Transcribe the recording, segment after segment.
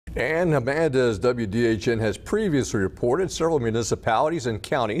And Amanda, as WDHN has previously reported, several municipalities and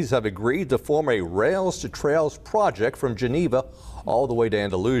counties have agreed to form a Rails to Trails project from Geneva all the way to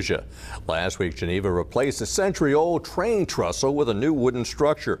Andalusia. Last week, Geneva replaced a century-old train trestle with a new wooden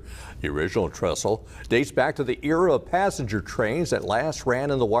structure. The original trestle dates back to the era of passenger trains that last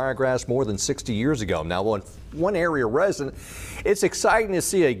ran in the wiregrass more than 60 years ago. Now, one area resident, it's exciting to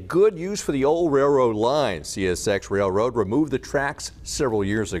see a good use for the old railroad line. CSX Railroad removed the tracks several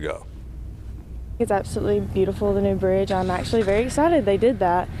years ago. It's absolutely beautiful, the new bridge. I'm actually very excited they did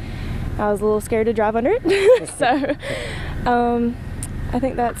that. I was a little scared to drive under it, so I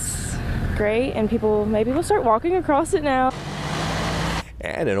think that's great, and people maybe will start walking across it now.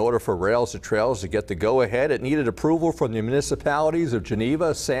 And in order for Rails to Trails to get the go-ahead, it needed approval from the municipalities of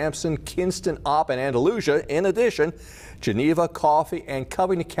Geneva, Sampson, Kinston, Opp, and Andalusia. In addition, Geneva, Coffee, and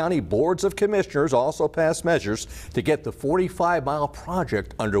Covington County Boards of Commissioners also passed measures to get the 45-mile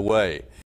project underway.